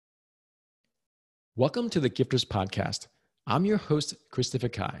Welcome to the Gifters Podcast. I'm your host, Christopher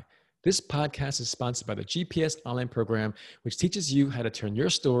Kai. This podcast is sponsored by the GPS online program, which teaches you how to turn your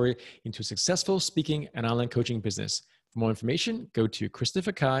story into a successful speaking and online coaching business. For more information, go to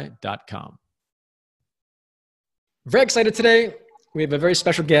christopherkai.com. Very excited today. We have a very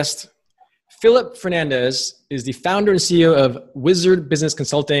special guest. Phillip Fernandez is the founder and CEO of Wizard Business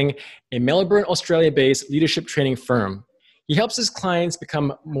Consulting, a Melbourne, Australia-based leadership training firm. He helps his clients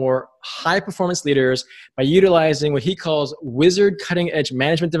become more high-performance leaders by utilizing what he calls wizard cutting-edge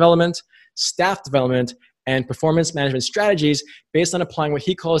management development, staff development, and performance management strategies based on applying what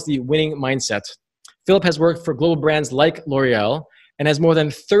he calls the winning mindset. Phillip has worked for global brands like L'Oreal and has more than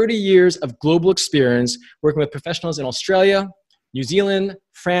 30 years of global experience working with professionals in Australia, New Zealand,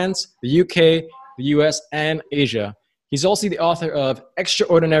 France, the UK, the US, and Asia. He's also the author of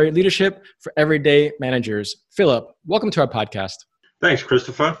Extraordinary Leadership for Everyday Managers. Phillip, welcome to our podcast. Thanks,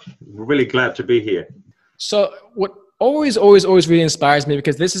 Christopher. We're really glad to be here. So what always really inspires me,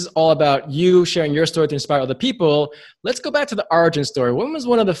 because this is all about you sharing your story to inspire other people. Let's go back to the origin story. When was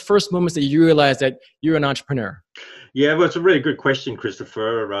one of the first moments that you realized that you're an entrepreneur? Yeah, well, it's a really good question,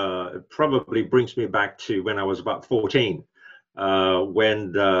 Christopher. It probably brings me back to when I was about 14.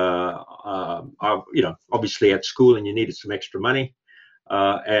 Obviously at school, and you needed some extra money,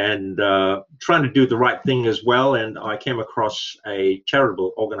 and trying to do the right thing as well. And I came across a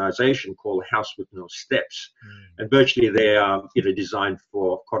charitable organization called House with No Steps, and virtually they are designed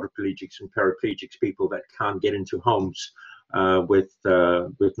for quadriplegics and paraplegics, people that can't get into homes with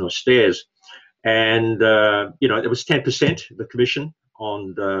no stairs. And it was 10% the commission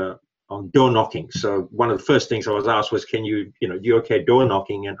on door knocking. So one of the first things I was asked was, you okay door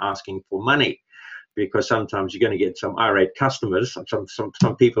knocking and asking for money? Because sometimes you're going to get some irate customers.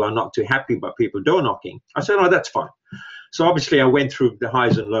 Some people are not too happy about people door knocking. I said, oh, that's fine. So obviously I went through the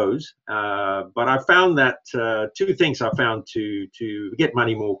highs and lows, but I found that two things I found to get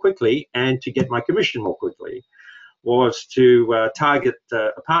money more quickly and to get my commission more quickly was to target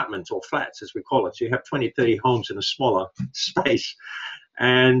apartments or flats, as we call it. So you have 20, 30 homes in a smaller space.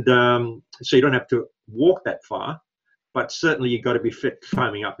 And so you don't have to walk that far, but certainly you've got to be fit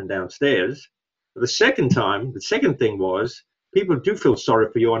climbing up and down stairs. The second thing was, people do feel sorry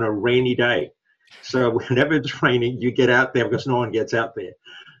for you on a rainy day. So whenever it's raining, you get out there because no one gets out there.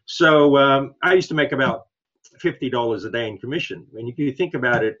 So I used to make about $50 a day in commission. And if you think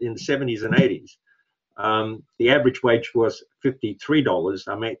about it, in the 70s and 80s, the average wage was $53.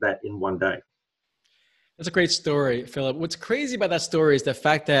 I made that in one day. That's a great story, Phillip. What's crazy about that story is the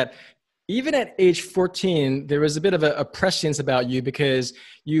fact that even at age 14, there was a bit of a prescience about you, because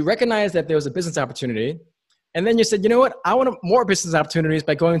you recognized that there was a business opportunity. And then you said, you know what, I want more business opportunities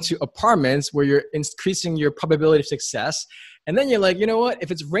by going to apartments where you're increasing your probability of success. And then you're like, you know what, if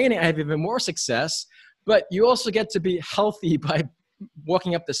it's raining, I have even more success, but you also get to be healthy by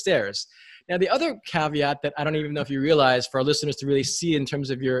walking up the stairs. Now, the other caveat that I don't even know if you realize for our listeners to really see in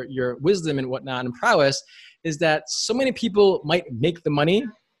terms of your wisdom and whatnot and prowess is that so many people might make the money,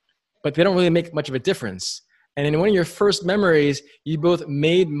 but they don't really make much of a difference. And in one of your first memories, you both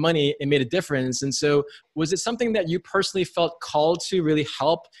made money and made a difference. And so was it something that you personally felt called to really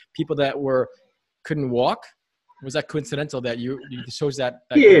help people that couldn't walk? Was that coincidental that you chose that?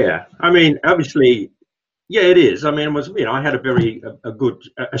 Yeah, I mean, obviously, yeah, it is. I mean, it was, I had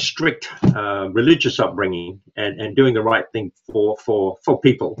a strict religious upbringing and doing the right thing for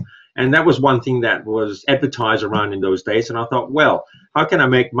people. And that was one thing that was advertised around in those days. And I thought, well, how can I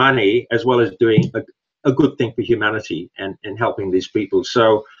make money as well as doing a good thing for humanity and helping these people?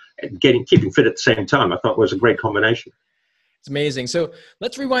 So keeping fit at the same time, I thought was a great combination. It's amazing. So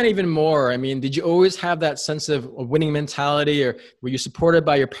let's rewind even more. I mean, did you always have that sense of a winning mentality, or were you supported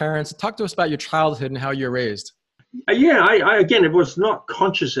by your parents? Talk to us about your childhood and how you were raised. Yeah, I again, it was not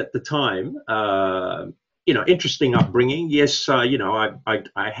conscious at the time. Interesting upbringing. Yes, I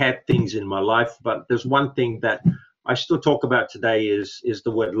had things in my life, but there's one thing that I still talk about today is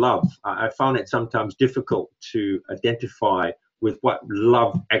the word love. I found it sometimes difficult to identify with what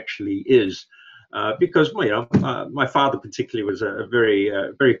love actually is. Because my father particularly was a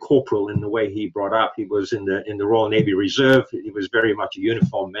very corporal in the way he brought up. He was in the Royal Navy Reserve. He was very much a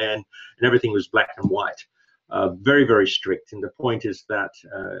uniform man, and everything was black and white. Very, very strict. And the point is that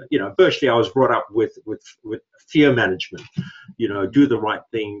virtually I was brought up with fear management. Do the right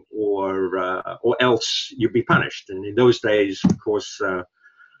thing, or else you'd be punished. And in those days, of course,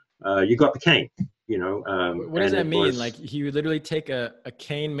 you got the cane. What does that mean? Like he would literally take a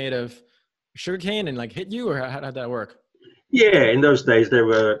cane made of sugar cane and like hit you, or how did that work? Yeah, in those days there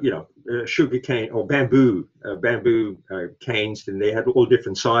were, sugar cane or bamboo canes, and they had all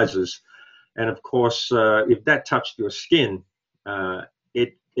different sizes. And of course, if that touched your skin, you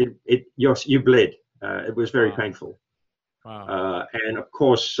bled. It was very Wow. painful. Wow. And of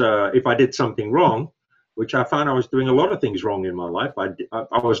course, if I did something wrong, which I found I was doing a lot of things wrong in my life, I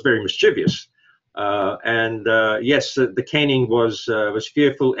was very mischievous. Yes, the caning was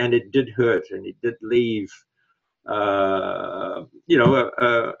fearful, and it did hurt, and it did leave. It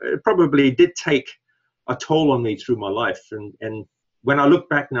probably did take a toll on me through my life. And when I look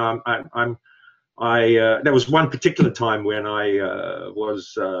back now, there was one particular time when I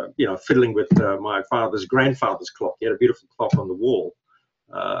was, fiddling with my father's grandfather's clock. He had a beautiful clock on the wall,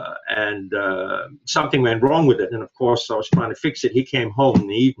 and something went wrong with it. And of course, I was trying to fix it. He came home in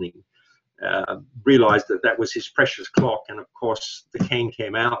the evening, realized that that was his precious clock, and of course, the cane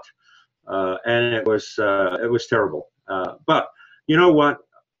came out, and it was terrible. But you know what?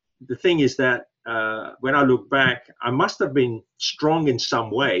 The thing is that when I look back, I must have been strong in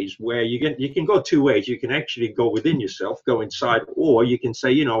some ways, where you can go two ways. You can actually go within yourself, go inside, or you can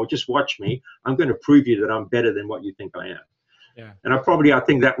say, just watch me. I'm going to prove you that I'm better than what you think I am. Yeah. And I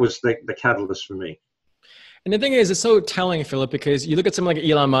think that was the catalyst for me. And the thing is, it's so telling, Philip, because you look at someone like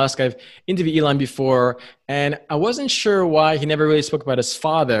Elon Musk. I've interviewed Elon before, and I wasn't sure why he never really spoke about his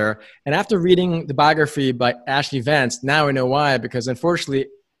father. And after reading the biography by Ashley Vance, now I know why, because unfortunately,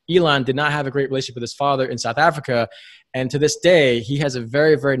 Elon did not have a great relationship with his father in South Africa. And to this day, he has a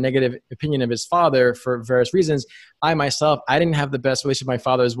very, very negative opinion of his father for various reasons. I didn't have the best relationship with my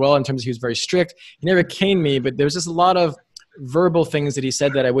father as well, in terms of he was very strict. He never caned me, but there was just a lot of verbal things that he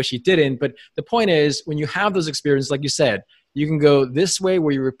said that I wish he didn't. But the point is, when you have those experiences, like you said, you can go this way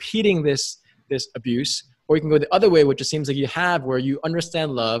where you're repeating this abuse, or you can go the other way, which it seems like you have, where you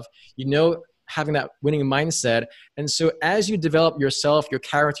understand love, having that winning mindset. And so as you develop yourself, your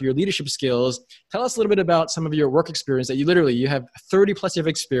character, your leadership skills, tell us a little bit about some of your work experience that you have 30 plus years of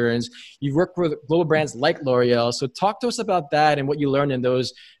experience. You've worked with global brands like L'Oreal. So talk to us about that and what you learned in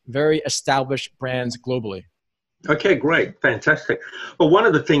those very established brands globally. Okay, great, fantastic. Well, one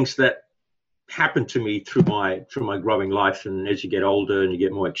of the things that happened to me through my growing life, and as you get older and you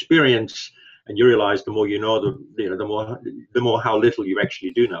get more experience, and you realize the more you know, the more how little you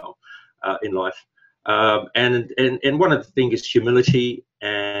actually do know in life. And one of the things is humility.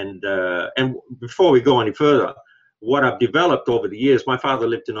 And before we go any further, what I've developed over the years, my father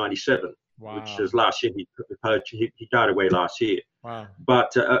lived to 97, Wow. which is last year. He died away last year. Wow.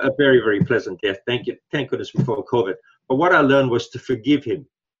 But a very, very pleasant death. Thank goodness before COVID. But what I learned was to forgive him,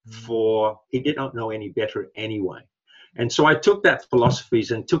 for he did not know any better anyway. And so I took that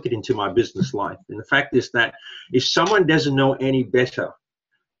philosophies and took it into my business life. And the fact is that if someone doesn't know any better,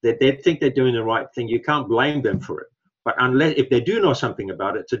 that they think they're doing the right thing, you can't blame them for it. But if they do know something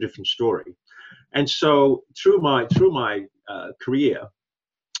about it, it's a different story. And so through my career,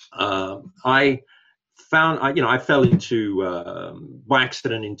 I fell into by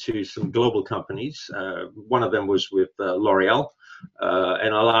accident into some global companies. One of them was with L'Oreal,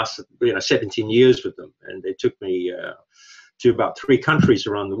 and I lasted 17 years with them, and they took me to about 3 countries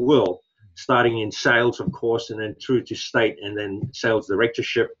around the world, starting in sales, of course, and then through to state, and then sales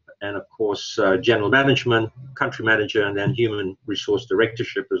directorship, and of course general management, country manager, and then human resource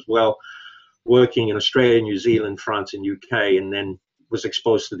directorship as well, working in Australia, New Zealand, France, and UK, and then was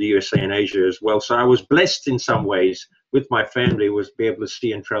exposed to the USA and Asia as well. So I was blessed in some ways with my family, was be able to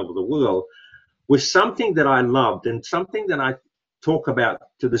see and travel the world with something that I loved, and something that I talk about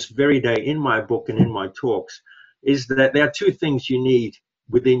to this very day in my book and in my talks, is that there are 2 things you need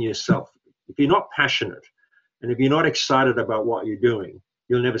within yourself. If you're not passionate, and if you're not excited about what you're doing,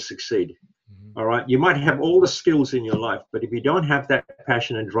 you'll never succeed. All right. You might have all the skills in your life, but if you don't have that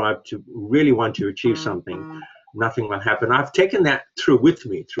passion and drive to really want to achieve something, nothing will happen. I've taken that with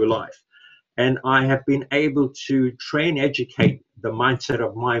me through life, and I have been able to train, educate the mindset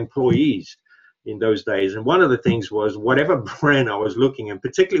of my employees in those days. And one of the things was, whatever brand I was looking at,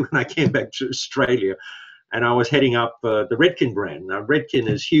 particularly when I came back to Australia, and I was heading up the Redken brand. Now, Redken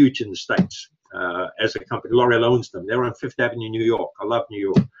is huge in the States as a company. L'Oreal owns them. They're on Fifth Avenue, New York. I love New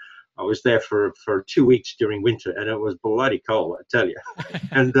York. I was there for 2 weeks during winter, and it was bloody cold, I tell you.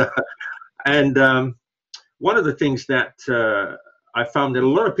 And one of the things that I found that a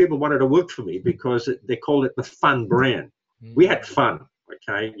lot of people wanted to work for me because they call it the fun brand. We had fun,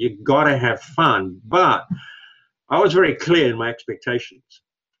 okay? You got to have fun, but I was very clear in my expectations.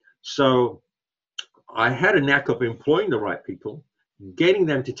 So I had a knack of employing the right people, getting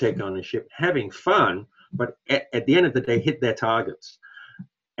them to take ownership, having fun, but at the end of the day, hit their targets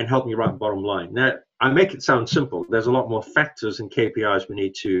and help me write bottom line. Now, I make it sound simple. There's a lot more factors and KPIs we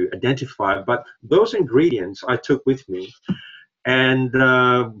need to identify, but those ingredients I took with me, And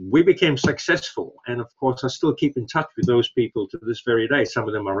we became successful. And of course, I still keep in touch with those people to this very day. Some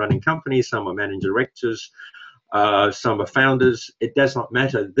of them are running companies, some are managing directors, some are founders. It does not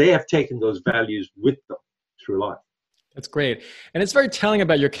matter. They have taken those values with them through life. That's great. And it's very telling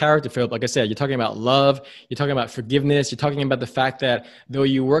about your character, Philip. Like I said, you're talking about love, you're talking about forgiveness, you're talking about the fact that though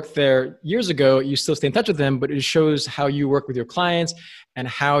you worked there years ago, you still stay in touch with them, but it shows how you work with your clients and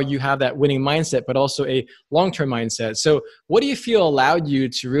how you have that winning mindset, but also a long-term mindset. So what do you feel allowed you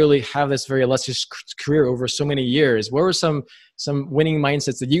to really have this very illustrious career over so many years? What were some winning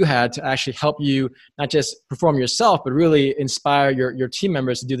mindsets that you had to actually help you not just perform yourself, but really inspire your team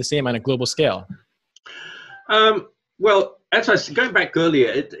members to do the same on a global scale? Well, as I was going back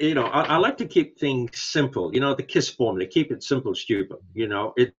earlier, I like to keep things simple. The KISS formula: keep it simple, stupid.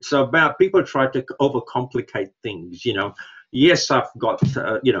 It's about people try to overcomplicate things. Yes, I've got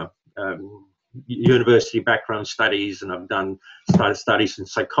university background studies, and I've started studies in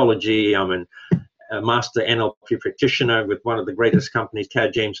psychology. I'm a master NLP practitioner with one of the greatest companies,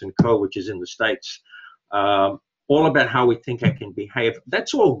 Tad James & Co., which is in the States. All about how we think I can behave.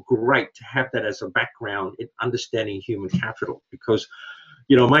 That's all great to have that as a background in understanding human capital, because,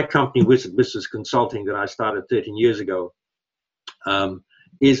 my company, Wizard Business Consulting, that I started 13 years ago,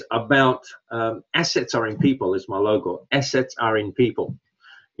 is about assets are in people, is my logo. Assets are in people,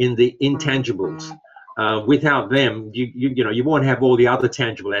 in the intangibles. Without them, you won't have all the other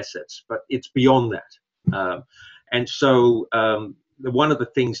tangible assets, but it's beyond that. And so, one of the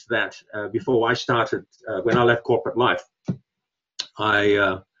things that before I started, when I left corporate life,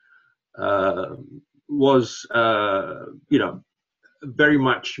 I was, very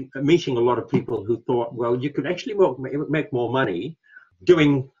much meeting a lot of people who thought, well, you could actually make more money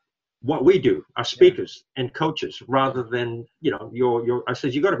doing what we do, our speakers and coaches, rather than, I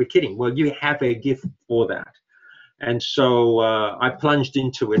said, you got to be kidding. Well, you have a gift for that. And so I plunged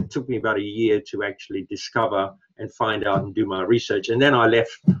into it. It took me about a year to actually discover and find out and do my research. And then I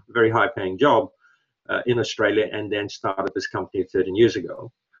left a very high-paying job in Australia and then started this company 13 years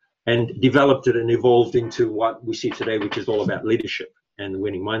ago and developed it and evolved into what we see today, which is all about leadership and the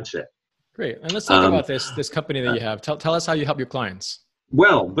winning mindset. Great. And let's talk about this company that you have. Tell us how you help your clients.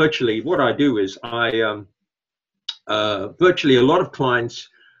 Well, virtually what I do is virtually a lot of clients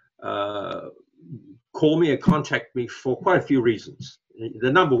call me or contact me for quite a few reasons.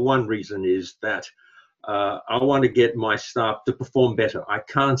 The number one reason is that I want to get my staff to perform better. I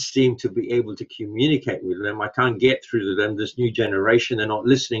can't seem to be able to communicate with them. I can't get through to them. This new generation, they're not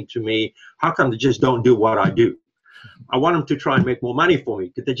listening to me. How come they just don't do what I do? I want them to try and make more money for me.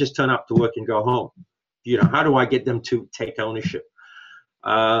 Could they just turn up to work and go home? How do I get them to take ownership?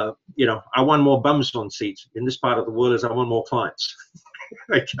 I want more bums on seats. In this part of the world, I want more clients.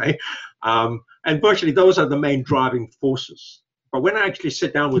 Okay. And virtually those are the main driving forces. But when I actually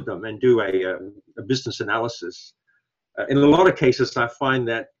sit down with them and do a business analysis, in a lot of cases, I find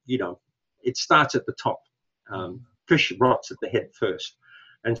that, it starts at the top. Fish rots at the head first.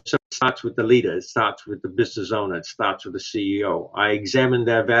 And so it starts with the leader. It starts with the business owner. It starts with the CEO. I examine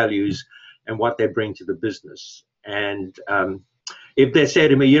their values and what they bring to the business. And if they say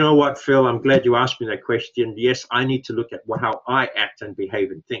to me, you know what, Phil, I'm glad you asked me that question. Yes, I need to look at how I act and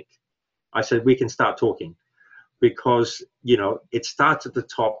behave and think. I said, we can start talking, because, it starts at the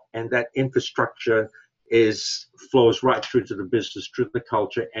top, and that infrastructure flows right through to the business, through the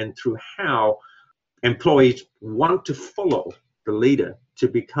culture, and through how employees want to follow the leader to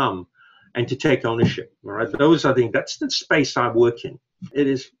become and to take ownership. All right. That's the space I work in. It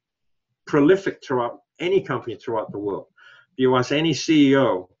is prolific throughout any company throughout the world. If you ask any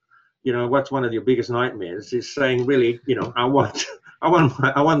CEO, what's one of your biggest nightmares, is saying, really, I want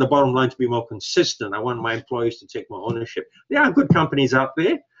the bottom line to be more consistent. I want my employees to take more ownership. There are good companies out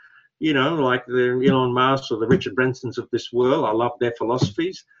there, like the Elon Musk or the Richard Bransons of this world. I love their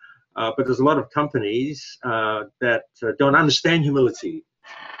philosophies. But there's a lot of companies that don't understand humility.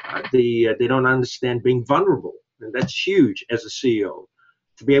 They don't understand being vulnerable. And that's huge as a CEO,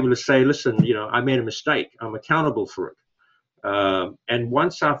 to be able to say, listen, I made a mistake. I'm accountable for it. And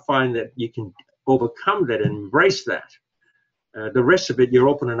once I find that you can overcome that and embrace that, the rest of it, you're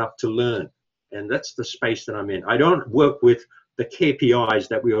open enough to learn. And that's the space that I'm in. I don't work with the KPIs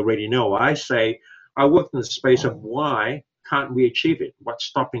that we already know. I work in the space of why can't we achieve it? What's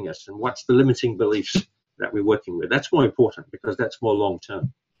stopping us? And what's the limiting beliefs that we're working with? That's more important, because that's more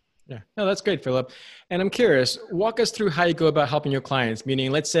long-term. Yeah, no, that's great, Philip. And I'm curious, walk us through how you go about helping your clients.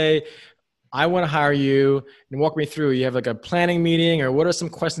 Meaning, let's say I want to hire you, and walk me through. You have like a planning meeting, or what are some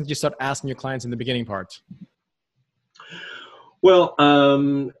questions you start asking your clients in the beginning part? Well,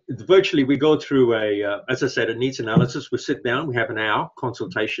 virtually we go through as I said, a needs analysis. We sit down, we have an hour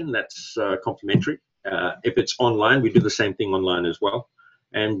consultation that's complimentary. If it's online, we do the same thing online as well.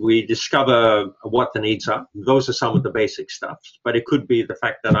 And we discover what the needs are. Those are some of the basic stuff. But it could be the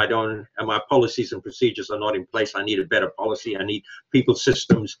fact that my policies and procedures are not in place. I need a better policy. I need people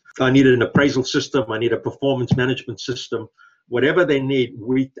systems. I need an appraisal system. I need a performance management system. Whatever they need,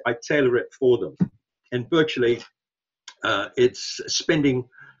 I tailor it for them. And virtually, it's spending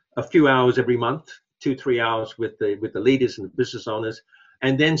a few hours every month, 2-3 hours with the leaders and the business owners,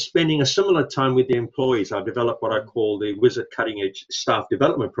 and then spending a similar time with the employees. I've developed what I call the Wizard Cutting Edge Staff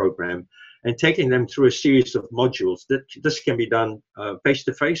Development Program, and taking them through a series of modules. This can be done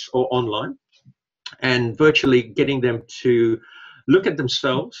face-to-face or online, and virtually getting them to look at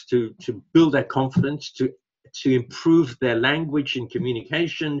themselves, to build their confidence, to improve their language and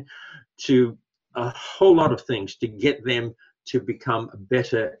communication, to a whole lot of things to get them to become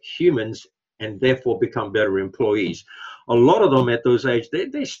better humans and therefore become better employees. A lot of them at those ages,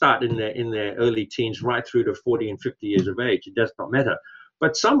 they start in their early teens right through to 40 and 50 years of age. It does not matter.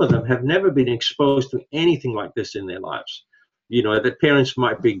 But some of them have never been exposed to anything like this in their lives. You know, their parents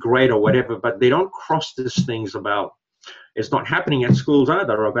might be great or whatever, but they don't cross these things about, it's not happening at schools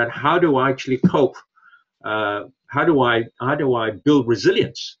either, about how do I actually cope? How do I build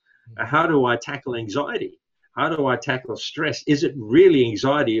resilience? How do I tackle anxiety? How do I tackle stress? Is it really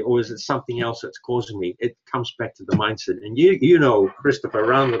anxiety, or is it something else that's causing me? It comes back to the mindset. And you know, Christopher,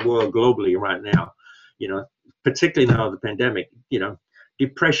 around the world globally right now, you know, particularly now the pandemic, you know,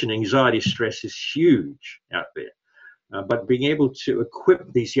 depression, anxiety, stress is huge out there. But being able to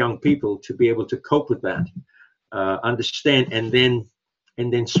equip these young people to be able to cope with that, understand, and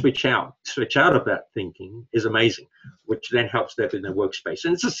then switch out of that thinking is amazing, which then helps them in their workspace.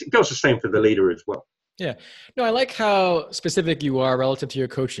 And it goes the same for the leader as well. Yeah. No, I like how specific you are relative to your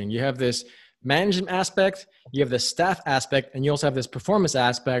coaching. You have this management aspect, you have the staff aspect, and you also have this performance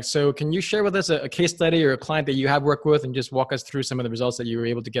aspect. So can you share with us a case study or a client that you have worked with and just walk us through some of the results that you were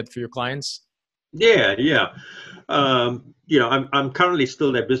able to get for your clients? Yeah. You know, I'm currently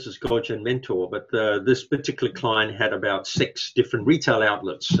still their business coach and mentor, but this particular client had about 6 different retail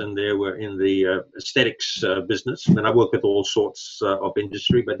outlets, and they were in the aesthetics business. And I work with all sorts of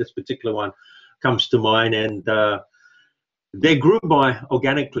industry, but this particular one comes to mind. And they grew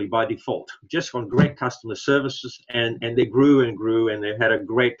organically by default, just on great customer services, and they grew and grew, and they had a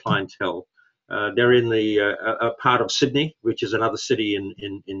great clientele. They're in a part of Sydney, which is another city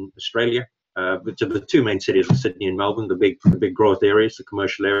in Australia. Which are the 2 main cities of Sydney and Melbourne, the big growth areas, the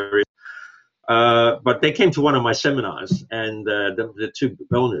commercial areas. But they came to one of my seminars, and the 2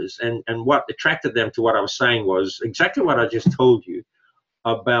 owners, and what attracted them to what I was saying was exactly what I just told you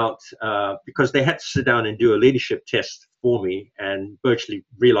about, because they had to sit down and do a leadership test for me, and virtually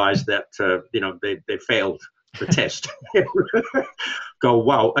realized that you know, they failed the test. Go,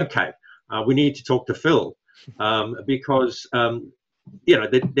 wow, okay, we need to talk to Phil, because you know,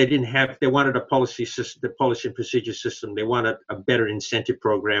 they wanted a policy system, the policy and procedure system. They wanted a better incentive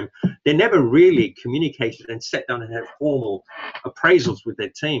program. They never really communicated and sat down and had formal appraisals with their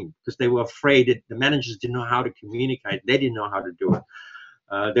team, because they were afraid the managers didn't know how to communicate. They didn't know how to do it.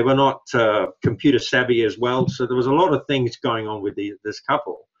 They were not computer savvy as well. So there was a lot of things going on with this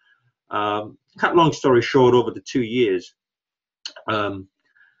couple. Cut long story short, over the 2 years,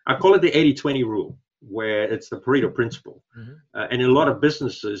 I call it the 80-20 rule, where it's the Pareto principle. Mm-hmm. And in a lot of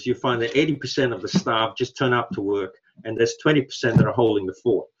businesses, you find that 80% of the staff just turn up to work, and there's 20% that are holding the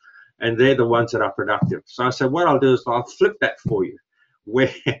fort, and they're the ones that are productive. So I said, what I'll do is I'll flip that for you,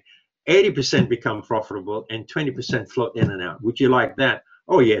 where 80% become profitable and 20% float in and out. Would you like that?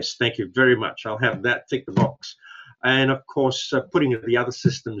 Oh, yes, thank you very much. I'll have that, tick the box. And of course, putting the other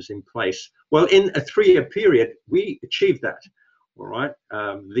systems in place. Well, in a 3-year period, we achieved that. All right.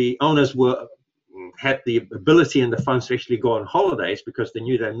 The owners had the ability and the funds to actually go on holidays, because they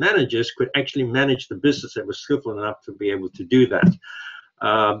knew their managers could actually manage the business that was skillful enough to be able to do that.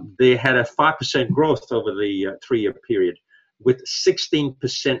 They had a 5% growth over the 3-year period, with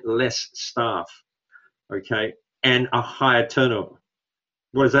 16% less staff, okay, and a higher turnover.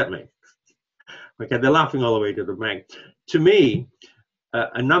 What does that mean? Okay, they're laughing all the way to the bank. To me,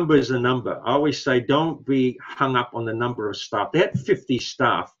 a number is a number. I always say, don't be hung up on the number of staff. They had 50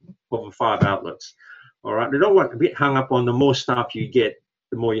 staff over 5 outlets. All right. They don't want to be hung up on the more staff you get,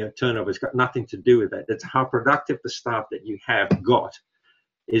 the more your turnover. It's got nothing to do with that. It's how productive the staff that you have got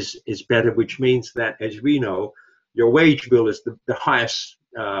is better, which means that, as we know, your wage bill is the highest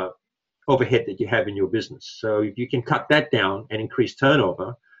overhead that you have in your business. So if you can cut that down and increase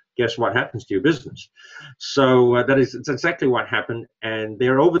turnover, guess what happens to your business? So it's exactly what happened, and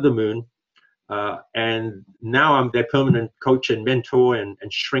they're over the moon. And now I'm their permanent coach and mentor and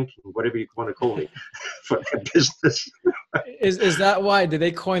shrinking, whatever you want to call me, for their business. Is that why? Did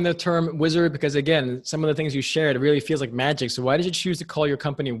they coin the term wizard? Because again, some of the things you shared, it really feels like magic. So why did you choose to call your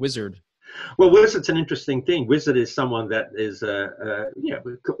company Wizard? Well, Wizard's an interesting thing. Wizard is someone that is,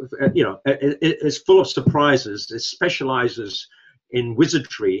 is full of surprises. It specializes in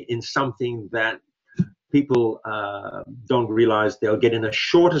wizardry, in something that people don't realize they'll get in a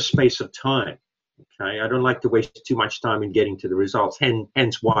shorter space of time. Okay, I don't like to waste too much time in getting to the results.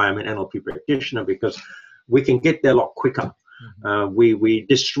 Hence why I'm an NLP practitioner, because we can get there a lot quicker. We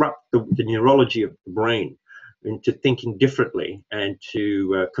disrupt the neurology of the brain into thinking differently and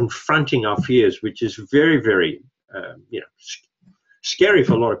to confronting our fears, which is very, very, scary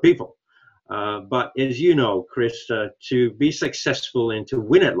for a lot of people. But as you know, Chris, to be successful and to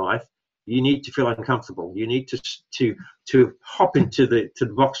win at life, you need to feel uncomfortable. You need to hop into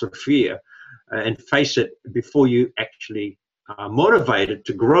the box of fear and face it before you actually are motivated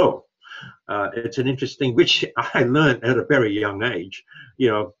to grow. It's an interesting, which I learned at a very young age,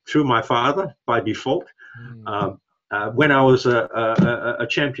 through my father by default. When I was a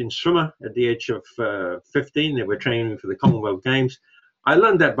champion swimmer at the age of 15, they were training for the Commonwealth Games. I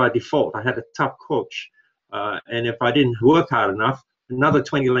learned that by default. I had a tough coach. And if I didn't work hard enough, another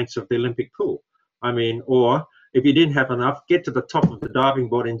 20 lengths of the Olympic pool. Or if you didn't have enough, get to the top of the diving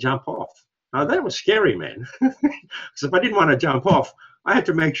board and jump off. Now, that was scary, man. So if I didn't want to jump off, I had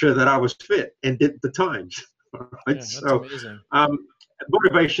to make sure that I was fit and did the times. Right? Yeah, that's amazing.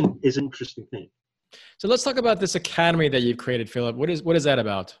 Motivation is an interesting thing. So let's talk about this academy that you've created, Philip. What is that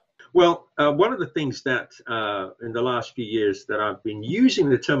about? Well, one of the things that in the last few years that I've been using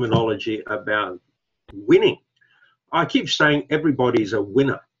the terminology about winning, I keep saying everybody's a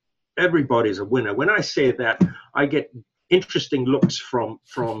winner. Everybody's a winner. When I say that, I get interesting looks from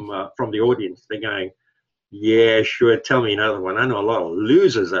the audience. They're going, yeah, sure, tell me another one. I know a lot of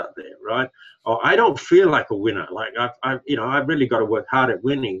losers out there, right? Or I don't feel like a winner. Like I've really got to work hard at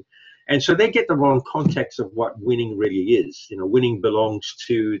winning. And so they get the wrong context of what winning really is. Winning belongs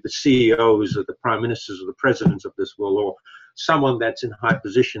to the CEOs or the prime ministers or the presidents of this world, or someone that's in high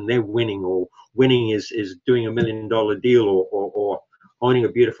position. They're winning, or winning is doing $1 million deal, or owning a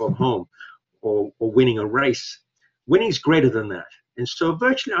beautiful home, or winning a race. Winning is greater than that. And so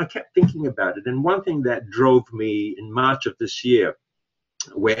virtually I kept thinking about it. And one thing that drove me in March of this year,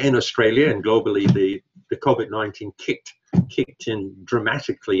 where in Australia and globally the COVID-19 kicked in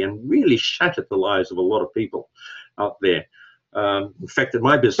dramatically and really shattered the lives of a lot of people out there. Affected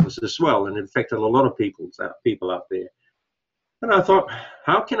my business as well, and affected a lot of people out there. And I thought,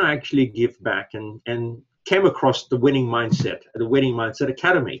 how can I actually give back? And came across the Winning Mindset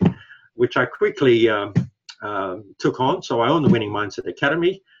Academy, which I quickly took on. So I own the Winning Mindset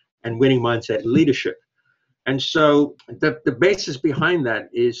Academy and Winning Mindset Leadership. And so the basis behind that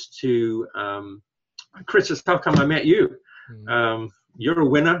is to, Chris, it's how come I met you. You're a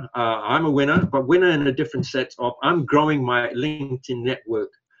winner. I'm a winner, but winner in a different sense of I'm growing my LinkedIn network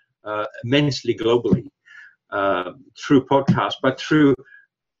immensely globally through podcasts, but through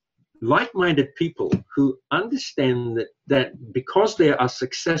like-minded people who understand that because they are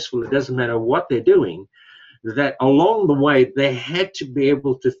successful, it doesn't matter what they're doing, that along the way, they had to be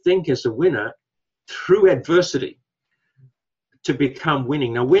able to think as a winner through adversity to become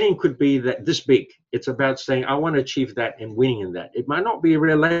winning. Now, winning could be this big. It's about saying, I want to achieve that and winning in that. It might not be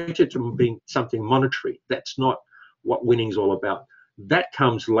related to being something monetary. That's not what winning is all about. That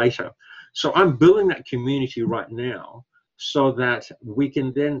comes later. So I'm building that community right now so that we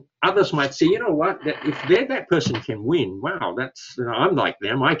can then, others might say, you know what, that if that person can win, wow, that's, I'm like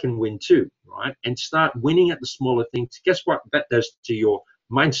them, I can win too, right? And start winning at the smaller things. Guess what that does to your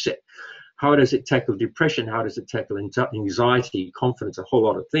mindset? How does it tackle depression? How does it tackle anxiety, confidence, a whole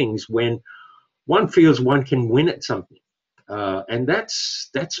lot of things when one feels one can win at something? And that's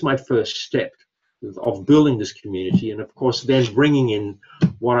my first step of building this community. And of course, then bringing in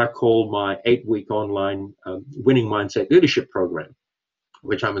what I call my 8-week online Winning Mindset Leadership Program,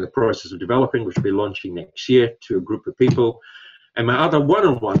 which I'm in the process of developing, which will be launching next year to a group of people. And my other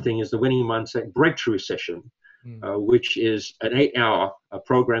one-on-one thing is the Winning Mindset Breakthrough Session, which is an 8-hour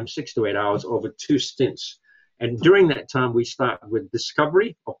program, 6 to 8 hours over 2 stints. And during that time, we start with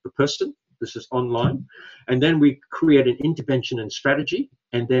discovery of the person. This is online. And then we create an intervention and strategy.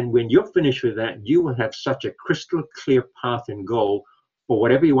 And then when you're finished with that, you will have such a crystal clear path and goal for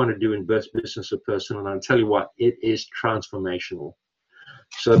whatever you want to do in business or personal. And I'll tell you what, it is transformational.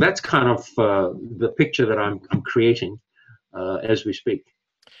 So that's kind of the picture that I'm creating as we speak.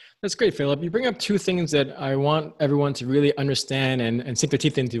 That's great, Philip. You bring up two things that I want everyone to really understand and sink their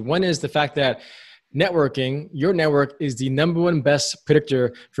teeth into. One is the fact that networking, your network is the number one best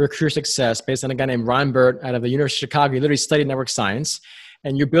predictor for career success based on a guy named Ron Burt out of the University of Chicago. He literally studied network science,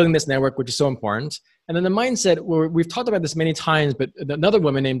 and you're building this network, which is so important. And then the mindset, we've talked about this many times, but another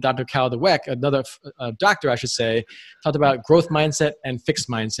woman named Dr. Cal Dweck, another doctor, I should say, talked about growth mindset and fixed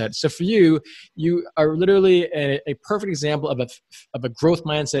mindset. So for you, you are literally a perfect example of a growth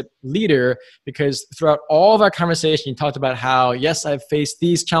mindset leader, because throughout all of our conversation, you talked about how, yes, I've faced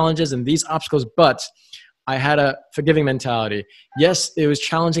these challenges and these obstacles, but I had a forgiving mentality. Yes, it was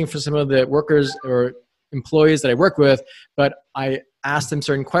challenging for some of the workers or employees that I work with, but I asked them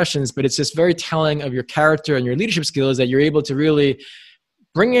certain questions. But it's just very telling of your character and your leadership skills that you're able to really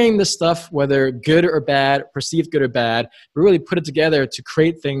bring in the stuff, whether good or bad, perceived good or bad, but really put it together to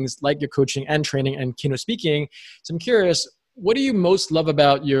create things like your coaching and training and keynote speaking. So I'm curious, what do you most love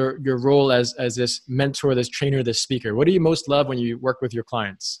about your role as this mentor, this trainer, this speaker? What do you most love when you work with your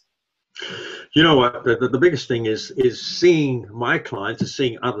clients? You know what? The biggest thing is seeing my clients, is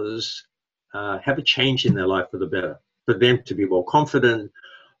seeing others have a change in their life for the better, for them to be more confident,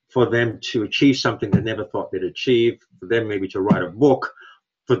 for them to achieve something they never thought they'd achieve, for them maybe to write a book,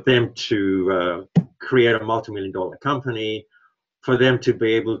 for them to create a multi-million-dollar company, for them to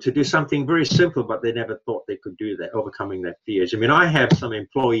be able to do something very simple, but they never thought they could do that, overcoming that fears. I mean, I have some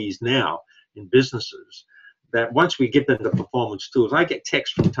employees now in businesses that once we give them the performance tools, I get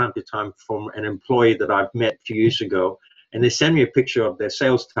texts from time to time from an employee that I've met a few years ago, and they send me a picture of their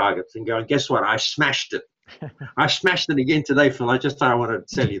sales targets and go, and guess what? I smashed it. I smashed it again today, Phil. I just thought I wanted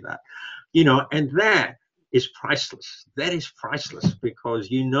to tell you that. You know, and that is priceless. That is priceless, because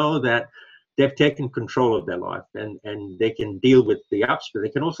you know that they've taken control of their life, and they can deal with the ups, but they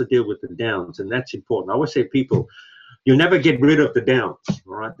can also deal with the downs, and that's important. I always say, people, you never get rid of the downs,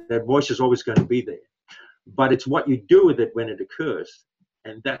 all right? That voice is always going to be there. But it's what you do with it when it occurs,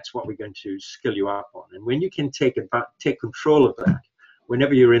 and that's what we're going to skill you up on. And when you can take control of that,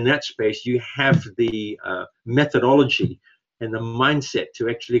 whenever you're in that space, you have the methodology and the mindset to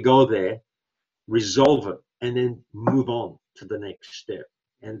actually go there, resolve it, and then move on to the next step.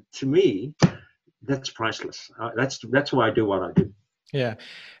 And to me, that's priceless. That's why I do what I do. Yeah.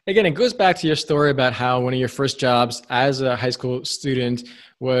 Again, it goes back to your story about how one of your first jobs as a high school student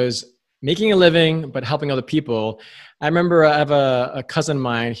was making a living, but helping other people. I remember I have a cousin of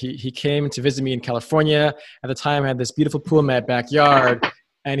mine. He came to visit me in California. At the time, I had this beautiful pool in my backyard,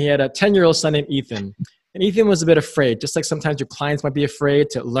 and he had a 10-year-old son named Ethan. And Ethan was a bit afraid, just like sometimes your clients might be afraid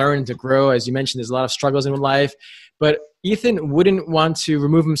to learn, to grow. As you mentioned, there's a lot of struggles in life. But Ethan wouldn't want to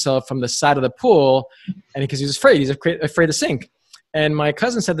remove himself from the side of the pool, and because he was afraid. He's afraid to sink. And my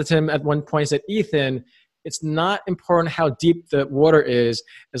cousin said to him at one point, he said, Ethan, it's not important how deep the water is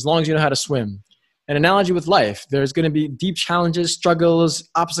as long as you know how to swim. An analogy with life, there's going to be deep challenges, struggles,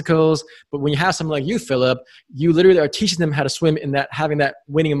 obstacles, but when you have someone like you, Philip, you literally are teaching them how to swim in that, having that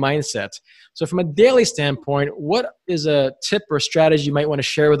winning mindset. So from a daily standpoint, what is a tip or strategy you might want to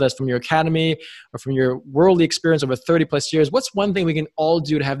share with us from your academy or from your worldly experience over 30 plus years? What's one thing we can all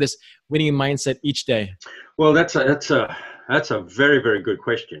do to have this winning mindset each day? Well, that's a very, very good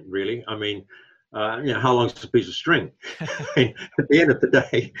question, really. I mean, you know, how long is a piece of string? I mean, at the end of the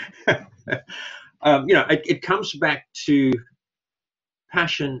day, you know, it comes back to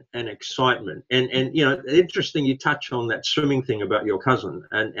passion and excitement. And you know, interesting you touch on that swimming thing about your cousin.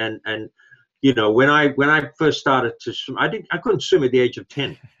 And you know, when I first started to swim, I couldn't swim at the age of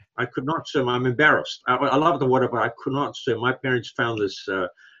 10. I could not swim. I'm embarrassed. I love the water, but I could not swim. My parents found this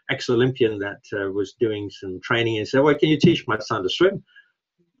ex-Olympian that was doing some training and said, well, can you teach my son to swim?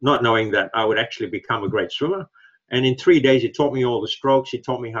 Not knowing that I would actually become a great swimmer. And in 3 days, he taught me all the strokes. He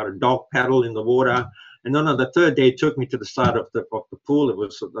taught me how to dog paddle in the water. And then on the third day, he took me to the side of the pool. It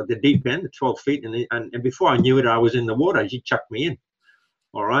was the deep end, 12 feet. And before I knew it, I was in the water. He chucked me in.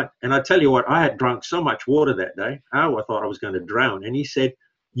 All right. And I tell you what, I had drunk so much water that day, I thought I was going to drown. And he said,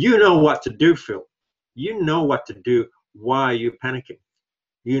 you know what to do, Phil. You know what to do. Why are you panicking?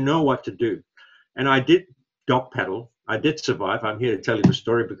 You know what to do. And I did dog paddle. I did survive. I'm here to tell you the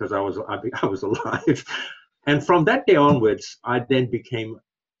story because I was alive. And from that day onwards, I then became,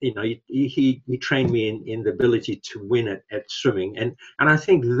 you know, he trained me in the ability to win at swimming. And I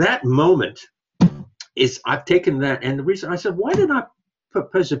think that moment is, I've taken that, and the reason I said, why didn't I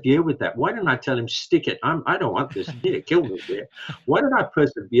persevere with that? Why didn't I tell him, stick it? I don't want this. You need to kill me there. Why did I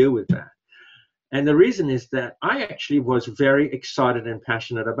persevere with that? And the reason is that I actually was very excited and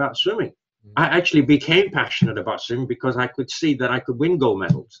passionate about swimming. I actually became passionate about swimming because I could see that I could win gold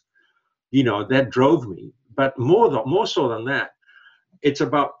medals. You know, that drove me. But more so than that, it's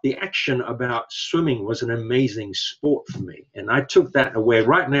about the action. About swimming was an amazing sport for me, and I took that away.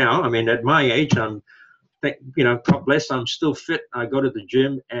 Right now, I mean, at my age, God bless, I'm still fit. I go to the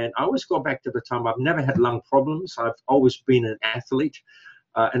gym, and I always go back to the time I've never had lung problems. I've always been an athlete,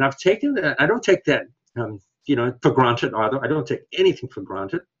 and I've taken that. I don't take that, for granted either. I don't take anything for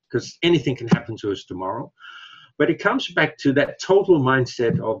granted, because anything can happen to us tomorrow. But it comes back to that total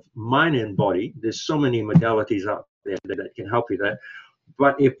mindset of mind and body. There's so many modalities out there that can help you there.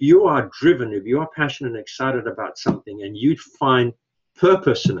 But if you are driven, if you are passionate and excited about something, and you find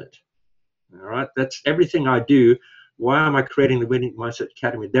purpose in it, all right, that's everything I do. Why am I creating the Winning Mindset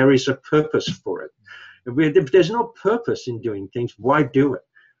Academy? There is a purpose for it. If there's no purpose in doing things, why do it?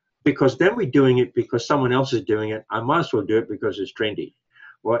 Because then we're doing it because someone else is doing it. I might as well do it because it's trendy.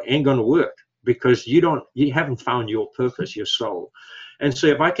 Well, it ain't going to work, because you haven't found your purpose, your soul. And so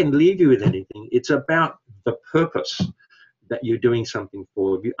if I can leave you with anything, it's about the purpose that you're doing something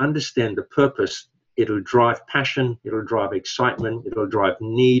for. If you understand the purpose, it'll drive passion, it'll drive excitement, it'll drive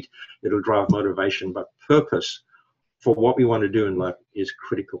need, it'll drive motivation. But purpose for what we want to do in life is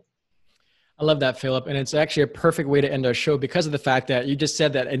critical. I love that, Philip. And it's actually a perfect way to end our show, because of the fact that you just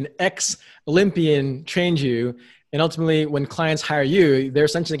said that an ex-Olympian trained you. And ultimately, when clients hire you, they're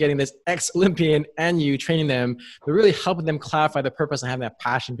essentially getting this ex-Olympian and you training them, but really helping them clarify the purpose and having that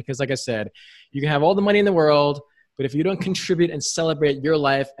passion. Because like I said, you can have all the money in the world, but if you don't contribute and celebrate your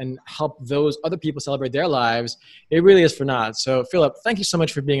life and help those other people celebrate their lives, it really is for naught. So Philip, thank you so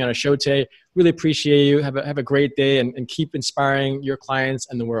much for being on our show today. Really appreciate you. Have a great day, and keep inspiring your clients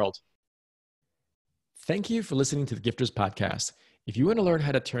and the world. Thank you for listening to the Gifters Podcast. If you want to learn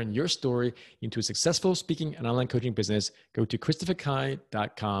how to turn your story into a successful speaking and online coaching business, go to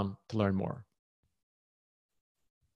christopherkai.com to learn more.